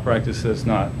want to buy a practice that's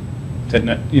not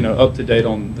up to date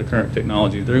on the current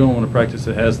technology. They're going to want a practice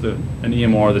that has an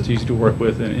EMR that's easy to work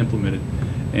with and implemented,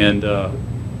 and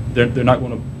they're not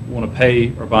going to want to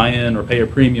pay or buy in or pay a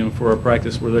premium for a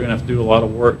practice where they're going to have to do a lot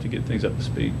of work to get things up to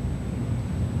speed.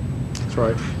 That's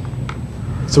right.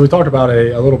 So we talked about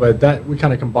a little bit that we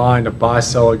kind of combined a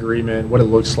buy-sell agreement, what it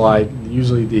looks like,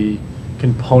 usually the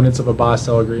components of a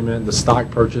buy-sell agreement, the stock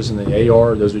purchase and the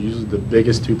AR. Those are usually the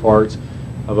biggest two parts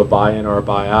of a buy-in or a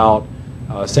buy-out.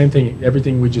 Same thing,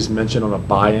 everything we just mentioned on a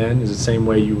buy-in is the same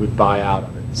way you would buy out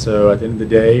of it. So at the end of the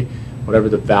day, whatever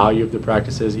the value of the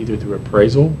practice is, either through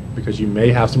appraisal, because you may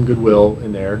have some goodwill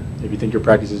in there if you think your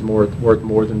practice is worth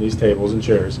more than these tables and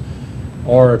chairs,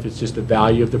 or if it's just the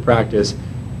value of the practice,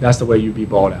 that's the way you'd be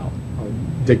bought out,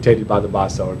 dictated by the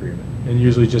buy-sell agreement, and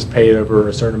usually just paid over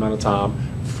a certain amount of time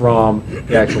from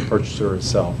the actual purchaser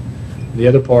itself. The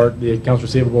other part, the accounts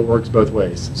receivable, works both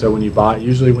ways. So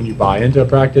usually when you buy into a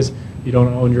practice, you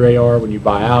don't own your AR. When you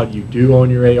buy out, you do own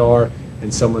your AR,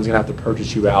 and someone's going to have to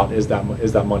purchase you out as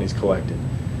that money's collected.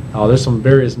 There's some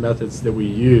various methods that we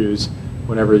use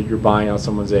whenever you're buying out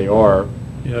someone's AR.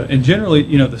 Yeah, and generally,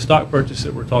 the stock purchase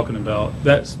that we're talking about,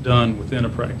 that's done within a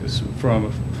practice from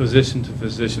a physician to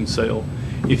physician sale.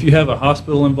 If you have a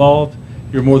hospital involved,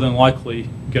 you're more than likely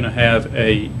going to have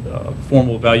a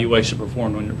formal evaluation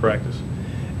performed on your practice.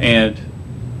 And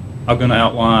I'm going to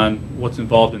outline what's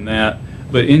involved in that.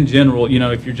 But in general,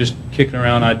 if you're just kicking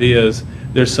around ideas,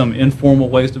 there's some informal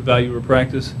ways to value a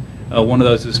practice. One of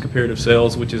those is comparative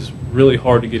sales, which is really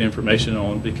hard to get information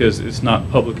on because it's not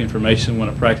public information when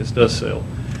a practice does sell.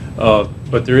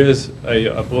 But there is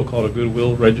a book called a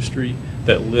Goodwill Registry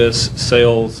that lists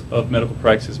sales of medical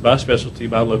practices by specialty,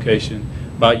 by location,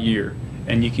 by year,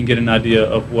 and you can get an idea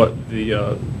of what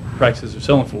the practices are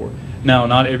selling for. Now,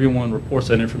 not everyone reports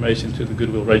that information to the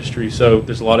Goodwill Registry, so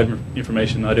there's a lot of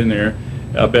information not in there.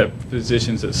 I bet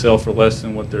physicians that sell for less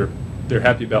than what they're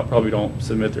happy about probably don't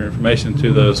submit their information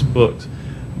to those books.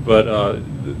 But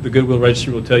the Goodwill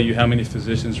Registry will tell you how many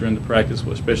physicians are in the practice,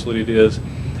 what specialty it is,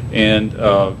 and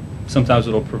sometimes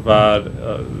it'll provide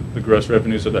the gross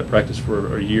revenues of that practice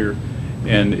for a year.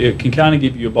 And it can kind of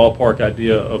give you a ballpark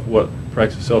idea of what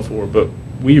practices sell for, but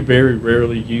we very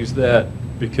rarely use that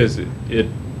because it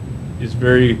is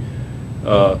very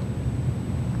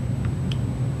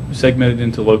segmented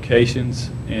into locations,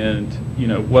 and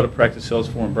what a practice sells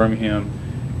for in Birmingham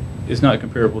is not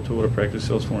comparable to what a practice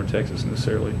sells for in Texas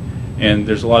necessarily, and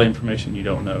there's a lot of information you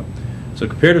don't know. So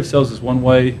comparative sales is one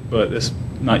way, but it's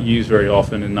not used very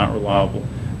often and not reliable.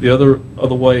 The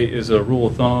other way is a rule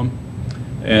of thumb,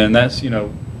 and that's, a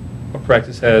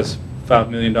practice has $5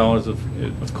 million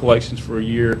of collections for a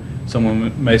year.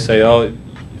 Someone may say, oh,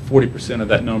 40% of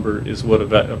that number is what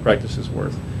a practice is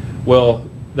worth. Well,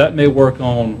 that may work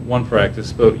on one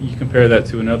practice, but you compare that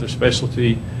to another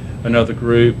specialty, another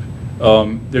group.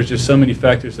 There's just so many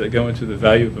factors that go into the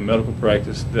value of a medical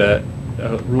practice that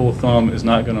a rule of thumb is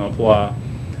not going to apply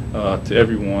to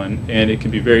everyone, and it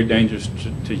can be very dangerous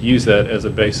to use that as a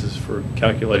basis for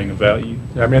calculating a value.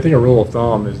 Yeah, I think a rule of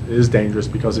thumb is dangerous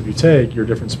because if you take your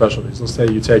different specialties, let's say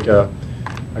you take a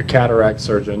cataract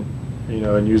surgeon,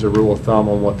 and use a rule of thumb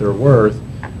on what they're worth.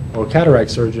 Well, a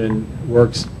cataract surgeon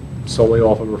works solely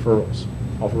off of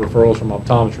referrals from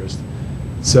optometrists.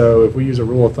 So if we use a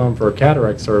rule of thumb for a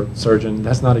cataract surgeon,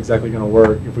 that's not exactly going to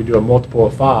work. If we do a multiple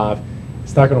of 5,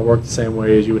 it's not going to work the same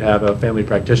way as you would have a family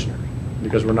practitioner,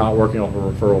 because we're not working off a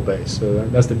referral base. So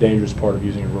that's the dangerous part of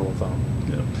using a rule of thumb.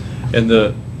 Yeah. And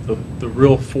the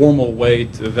real formal way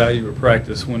to value a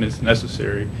practice when it's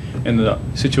necessary, in the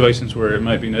situations where it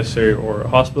might be necessary or a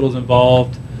hospital's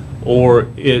involved, or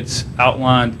it's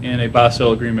outlined in a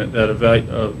buy-sell agreement that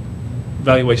a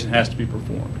valuation has to be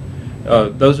performed.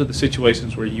 Those are the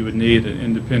situations where you would need an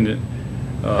independent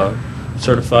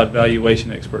certified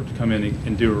valuation expert to come in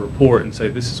and do a report and say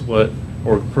this is what,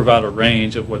 or provide a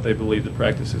range of what they believe the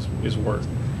practice is worth.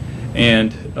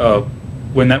 And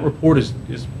when that report is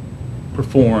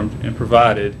performed and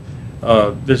provided,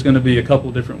 there's going to be a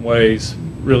couple different ways,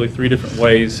 really 3 different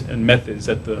ways and methods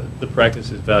that the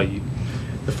practice is valued.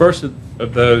 The first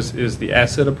of those is the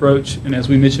asset approach, and as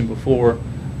we mentioned before,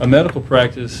 a medical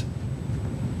practice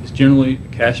is generally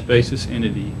a cash basis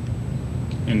entity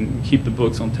and keep the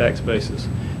books on tax basis.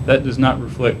 That does not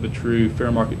reflect the true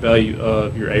fair market value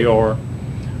of your AR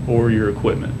or your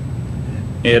equipment.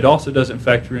 It also doesn't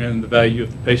factor in the value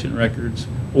of the patient records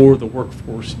or the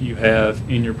workforce you have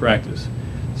in your practice.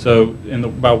 So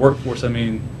by workforce, I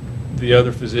mean the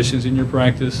other physicians in your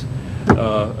practice,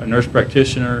 a nurse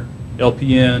practitioner,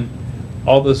 LPN,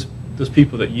 all those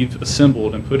people that you've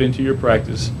assembled and put into your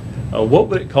practice. What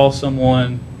would it cost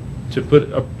someone to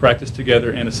put a practice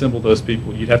together and assemble those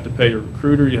people? You'd have to pay a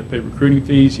recruiter, you have to pay recruiting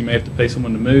fees, you may have to pay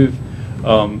someone to move,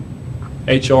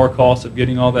 HR costs of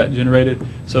getting all that generated.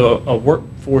 So a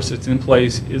workforce that's in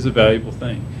place is a valuable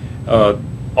thing.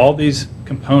 All these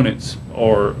components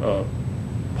are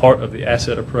part of the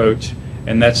asset approach,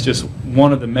 and that's just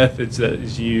one of the methods that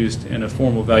is used in a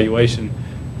formal valuation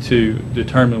to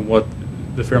determine what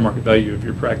the fair market value of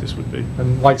your practice would be.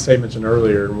 And like Say mentioned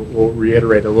earlier, we'll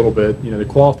reiterate a little bit, the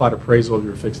qualified appraisal of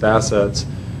your fixed assets,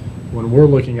 when we're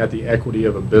looking at the equity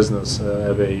of a business,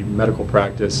 of a medical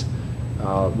practice,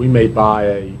 we may buy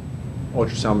a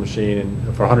ultrasound machine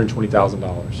for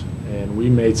 $120,000. And we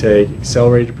may take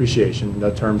accelerated depreciation,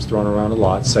 that term's thrown around a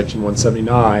lot, Section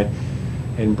 179,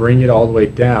 and bring it all the way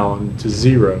down to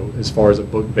 0 as far as a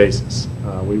book basis.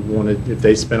 We wanted, if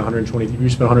you spend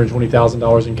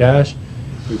 $120,000 in cash,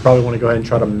 we probably want to go ahead and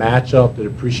try to match up the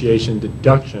depreciation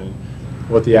deduction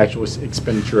with the actual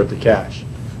expenditure of the cash.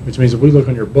 Which means if we look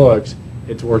on your books,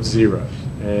 it's worth 0.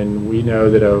 And we know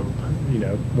that a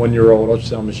 1-year-old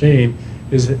ultrasound machine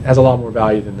has a lot more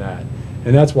value than that.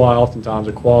 And that's why oftentimes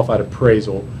a qualified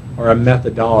appraisal or a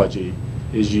methodology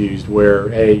is used where,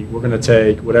 hey, we're going to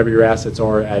take whatever your assets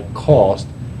are at cost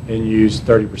and use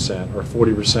 30% or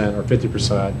 40% or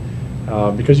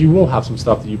 50%, because you will have some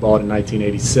stuff that you bought in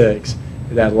 1986,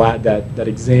 that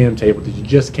exam table that you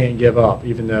just can't give up,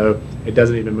 even though it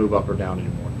doesn't even move up or down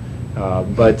anymore.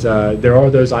 But there are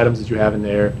those items that you have in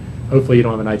there. Hopefully you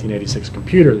don't have a 1986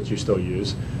 computer that you still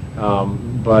use.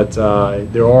 But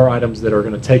there are items that are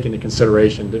going to take into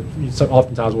consideration that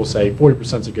oftentimes we'll say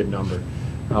 40% is a good number.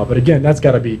 But again, that's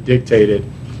got to be dictated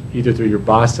either through your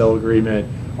buy-sell agreement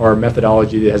or a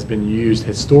methodology that has been used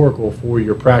historical for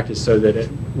your practice, so that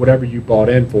whatever you bought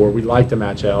in for, we'd like to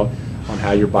match out on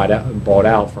how you're bought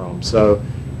out from. So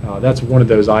that's one of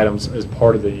those items as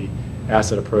part of the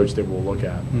asset approach that we'll look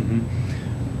at.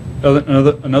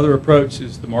 Mm-hmm. Another approach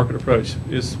is the market approach.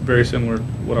 It's very similar to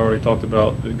what I already talked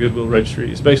about, the Goodwill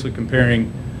Registry. It's basically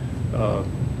comparing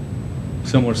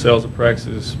similar sales of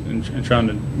practices and trying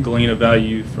to glean a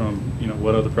value from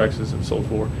what other practices have sold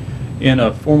for. In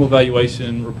a formal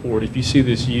valuation report, if you see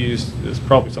this used, there's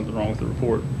probably something wrong with the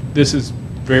report. This is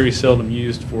very seldom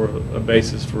used for a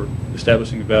basis for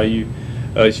establishing a value.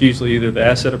 It's usually either the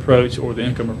asset approach or the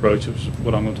income approach, which is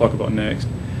what I'm going to talk about next.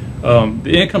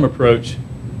 The income approach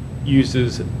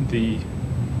uses the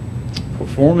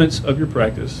performance of your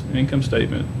practice, income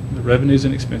statement, the revenues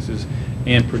and expenses,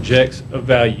 and projects a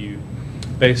value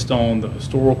based on the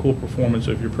historical performance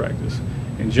of your practice.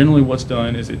 And generally what's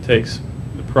done is it takes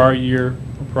the prior year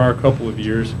or prior couple of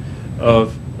years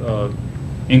of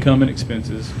income and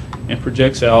expenses and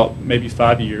projects out maybe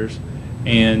 5 years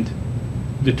and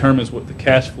determines what the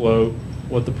cash flow,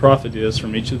 what the profit is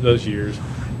from each of those years,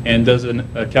 and does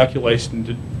a calculation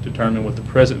to determine what the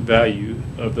present value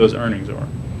of those earnings are.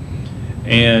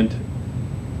 And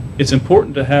it's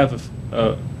important to have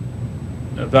a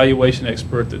valuation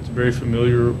expert that's very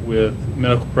familiar with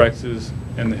medical practices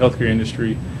and the healthcare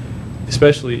industry,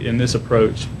 especially in this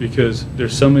approach, because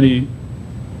there's so many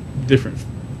different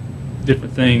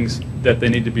things that they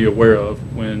need to be aware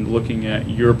of when looking at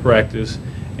your practice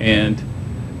and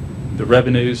the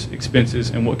revenues, expenses,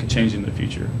 and what could change in the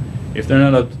future. If they're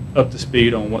not up to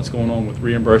speed on what's going on with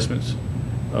reimbursements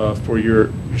for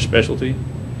your specialty,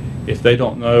 if they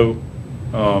don't know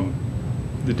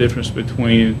the difference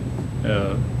between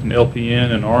an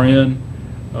LPN and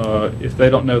RN, if they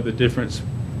don't know the difference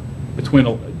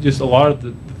between just a lot of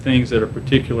the things that are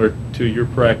particular to your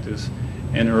practice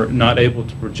and are not able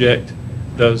to project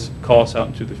those costs out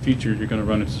into the future, you're going to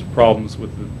run into problems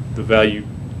with the value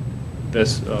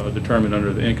that's determined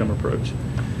under the income approach.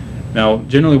 Now,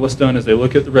 generally what's done is they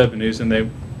look at the revenues and they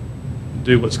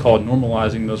do what's called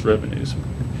normalizing those revenues.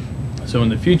 So in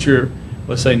the future,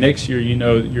 let's say next year, you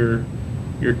know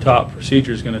your top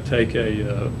procedure is going to take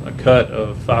a cut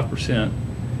of 5%,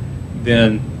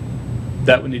 then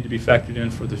that would need to be factored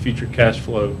in for the future cash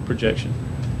flow projection.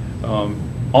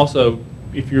 Also,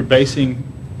 if you're basing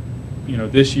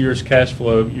this year's cash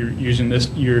flow, you're using this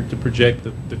year to project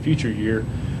the future year,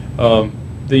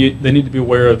 they need to be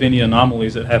aware of any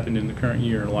anomalies that happened in the current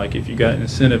year, like if you got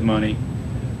incentive money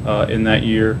in that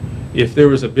year, if there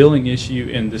was a billing issue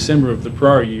in December of the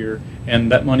prior year and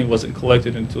that money wasn't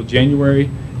collected until January,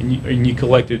 and you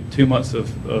collected 2 months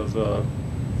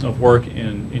of work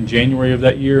in January of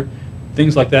that year,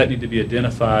 things like that need to be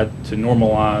identified to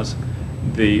normalize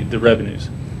the revenues.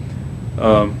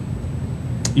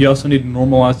 You also need to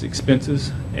normalize the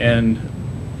expenses, and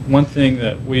one thing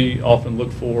that we often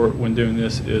look for when doing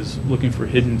this is looking for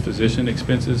hidden physician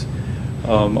expenses.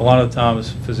 A lot of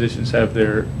times physicians have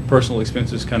their personal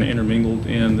expenses kind of intermingled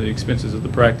in the expenses of the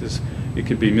practice. It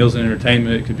could be meals and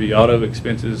entertainment, it could be auto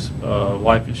expenses,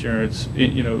 life insurance, a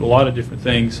lot of different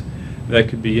things that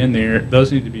could be in there.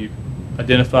 Those need to be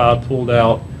identified, pulled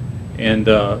out, and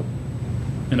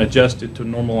adjusted to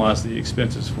normalize the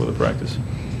expenses for the practice.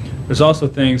 There's also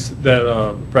things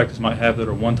that practice might have that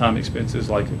are one-time expenses,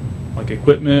 like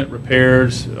equipment,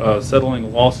 repairs, settling a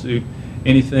lawsuit.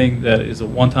 Anything that is a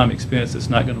one-time expense that's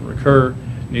not going to recur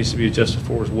needs to be adjusted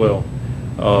for as well.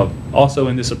 Also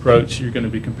in this approach, you're going to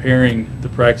be comparing the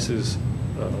practice's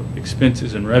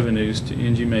expenses and revenues to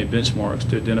NGMA benchmarks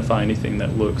to identify anything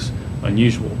that looks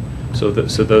unusual, so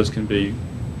those can be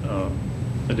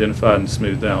identified and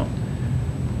smoothed out.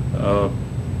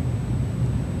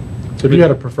 So if you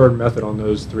had a preferred method on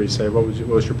those three, say, what was your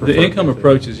preferred The income method?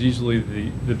 approach is usually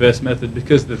the best method,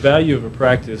 because the value of a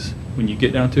practice, when you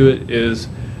get down to it, is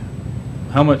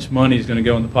how much money is going to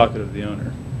go in the pocket of the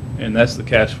owner, and that's the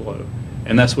cash flow.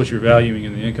 And that's what you're valuing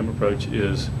in the income approach,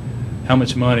 is how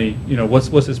much money, what's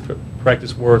this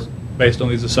practice worth based on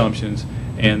these assumptions,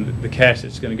 and the cash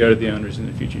that's going to go to the owners in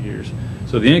the future years.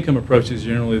 So the income approach is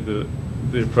generally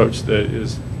the approach that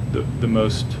is the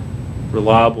most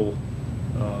reliable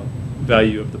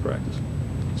value of the practice.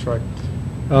 That's right.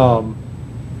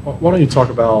 Why don't you talk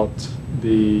about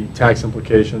the tax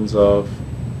implications of,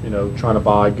 trying to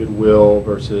buy goodwill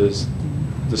versus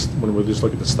this, when we just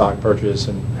look at the stock purchase,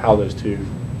 and how those two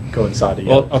coincide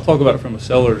together? Well, I'll talk about it from a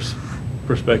seller's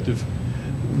perspective.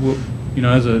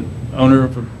 As an owner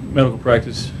of a medical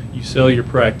practice, you sell your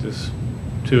practice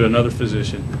to another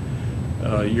physician.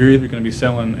 You're either going to be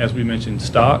selling, as we mentioned,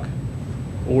 stock,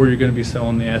 or you're going to be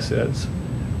selling the assets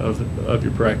of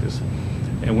your practice.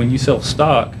 And when you sell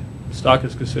stock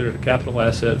is considered a capital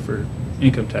asset for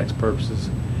income tax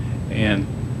purposes, and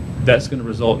that's going to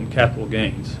result in capital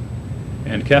gains.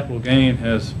 And capital gain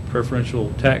has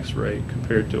preferential tax rate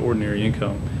compared to ordinary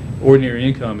income. Ordinary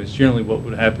income is generally what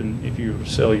would happen if you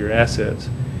sell your assets.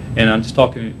 And I'm just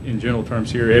talking in general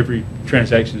terms here. Every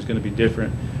transaction is going to be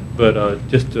different, but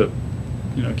just to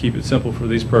keep it simple for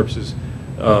these purposes,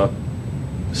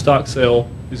 stock sale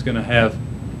is going to have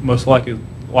most likely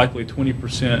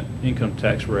 20% income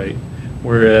tax rate,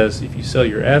 whereas if you sell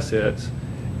your assets,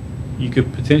 you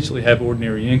could potentially have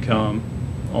ordinary income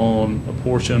on a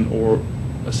portion or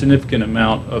a significant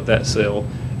amount of that sale,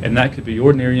 and that could be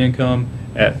ordinary income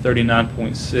at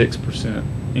 39.6%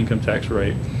 income tax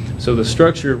rate. So the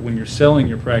structure when you're selling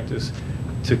your practice,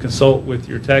 to consult with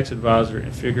your tax advisor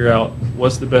and figure out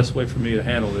what's the best way for me to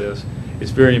handle this is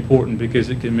very important, because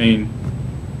it can mean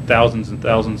thousands and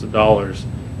thousands of dollars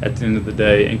at the end of the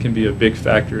day, and can be a big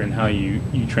factor in how you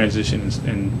transition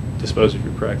and dispose of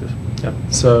your practice. Yep.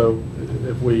 So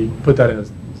if we put that in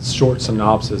a short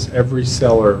synopsis, every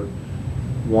seller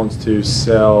wants to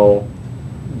sell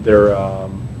their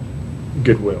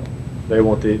goodwill. They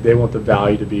want the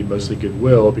value to be mostly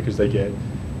goodwill because they get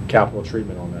capital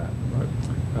treatment on that.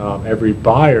 Every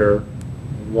buyer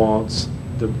wants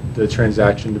the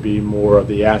transaction to be more of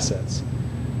the assets,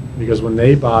 because when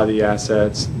they buy the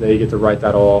assets, they get to write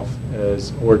that off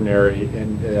as ordinary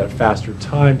and at a faster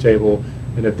timetable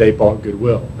than if they bought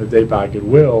goodwill. If they buy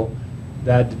goodwill,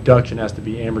 that deduction has to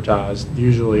be amortized,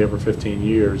 usually over 15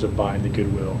 years of buying the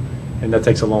goodwill, and that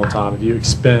takes a long time. If you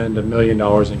expend $1 million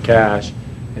in cash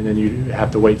and then you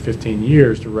have to wait 15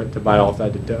 years to buy off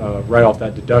that write off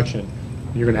that deduction,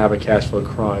 you're going to have a cash flow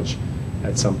crunch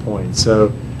at some point.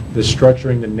 So the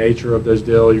structuring, the nature of those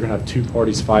deals, you're going to have two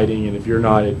parties fighting, and if you're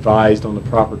not advised on the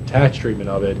proper tax treatment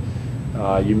of it,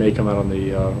 you may come out on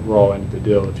the raw end of the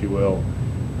deal, if you will.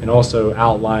 And also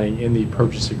outlining in the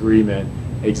purchase agreement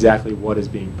exactly what is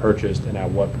being purchased and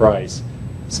at what price,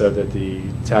 so that the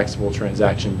taxable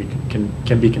transaction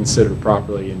can be considered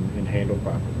properly and handled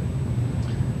properly.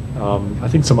 I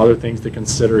think some other things to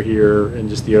consider here in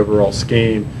just the overall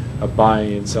scheme of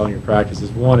buying and selling your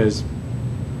practices. One is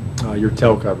your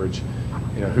tail coverage.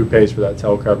 You know, who pays for that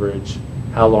tail coverage?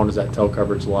 How long does that tail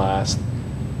coverage last?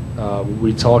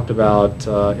 We talked about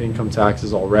income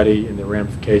taxes already and the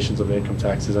ramifications of income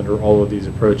taxes under all of these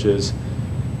approaches.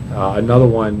 Another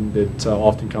one that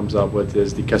often comes up with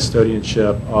is the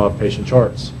custodianship of patient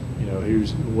charts. You know,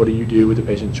 what do you do with the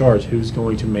patient charts? Who's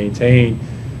going to maintain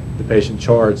the patient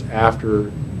charts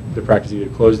after the practice either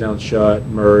closed down, shut,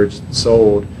 merged,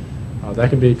 sold? That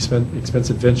can be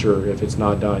expensive venture if it's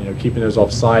not done. You know, keeping those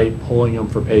off site, pulling them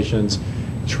for patients,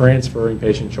 transferring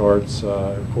patient charts.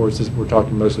 Of course, we're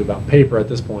talking mostly about paper at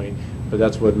this point, but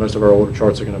that's what most of our older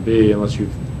charts are going to be, unless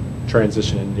you've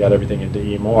transitioned and got everything into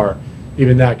EMR.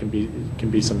 Even that can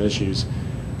be some issues.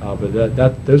 But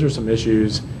those are some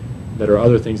issues that are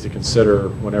other things to consider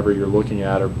whenever you're looking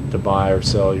at or to buy or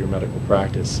sell your medical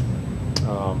practice.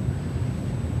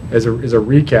 As a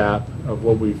recap of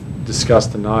what we've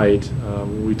discussed tonight,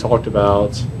 we talked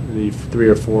about the 3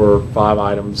 or 4 or 5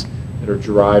 items that are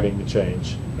driving the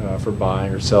change for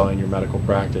buying or selling your medical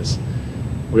practice.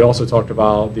 We also talked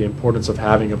about the importance of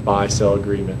having a buy-sell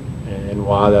agreement and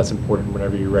why that's important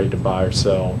whenever you're ready to buy or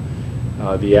sell.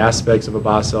 The aspects of a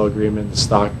buy-sell agreement,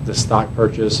 the stock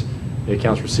purchase, the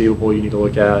accounts receivable you need to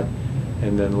look at,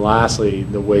 and then lastly,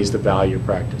 the ways to value your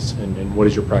practice and what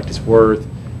is your practice worth.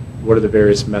 What are the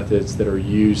various methods that are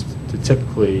used to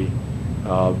typically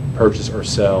purchase or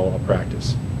sell a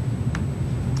practice?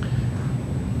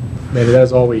 Maybe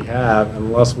that's all we have,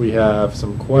 unless we have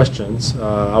some questions.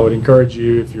 I would encourage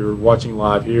you, if you're watching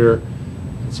live here,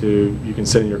 you can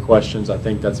send in your questions. I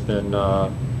think that's been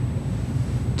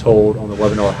told on the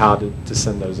webinar how to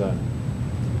send those in.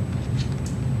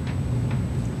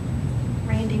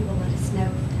 Randy will let us know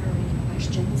if there are any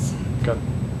questions. Okay.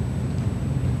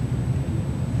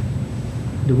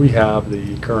 Do we have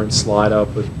the current slide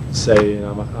up with, say,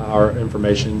 our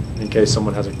information in case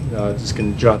someone has just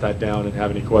can jot that down and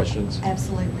have any questions?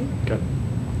 Absolutely. Okay.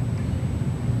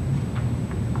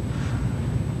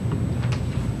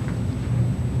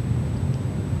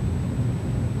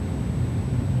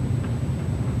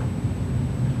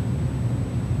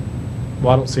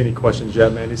 Well, I don't see any questions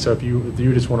yet, Mandy, so if you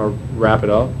just want to wrap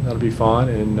it up, that'll be fine.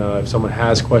 And if someone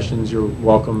has questions, you're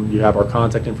welcome. You have our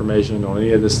contact information on any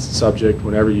of this subject.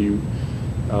 Whenever you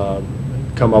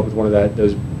come up with one of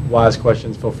those wise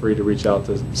questions, feel free to reach out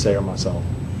to Say or myself.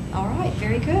 All right,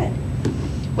 very good.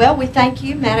 Well, we thank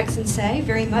you, Maddox and Say,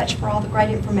 very much for all the great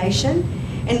information.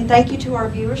 And thank you to our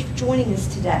viewers for joining us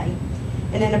today.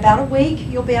 And in about a week,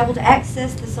 you'll be able to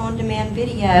access this on-demand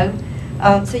video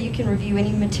so you can review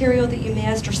any material that you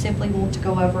missed or simply want to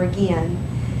go over again.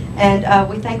 And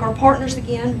we thank our partners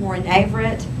again, Warren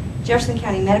Averett, Jefferson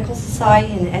County Medical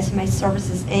Society, and SMA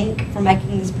Services, Inc. for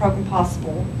making this program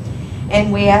possible.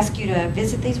 And we ask you to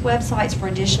visit these websites for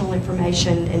additional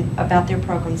information about their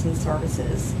programs and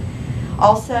services.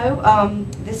 Also,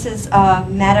 this is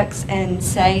Maddox and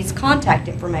Say's contact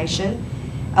information.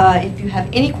 If you have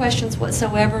any questions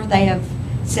whatsoever, they have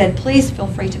said please feel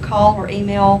free to call or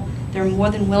email. They're more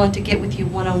than willing to get with you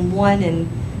one-on-one and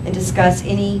discuss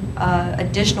any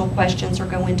additional questions or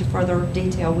go into further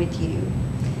detail with you.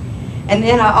 And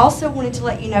then I also wanted to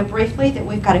let you know briefly that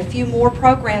we've got a few more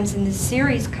programs in this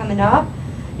series coming up.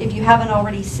 If you haven't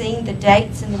already seen the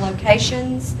dates and the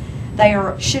locations, they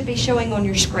should be showing on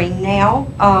your screen now.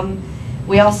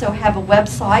 We also have a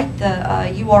website.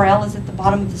 The URL is at the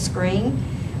bottom of the screen.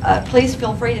 Please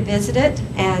feel free to visit it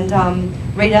and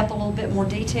read up a little bit more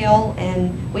detail,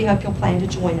 and we hope you'll plan to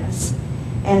join us.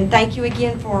 And thank you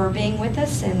again for being with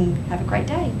us, and have a great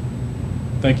day.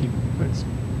 Thank you. Thanks.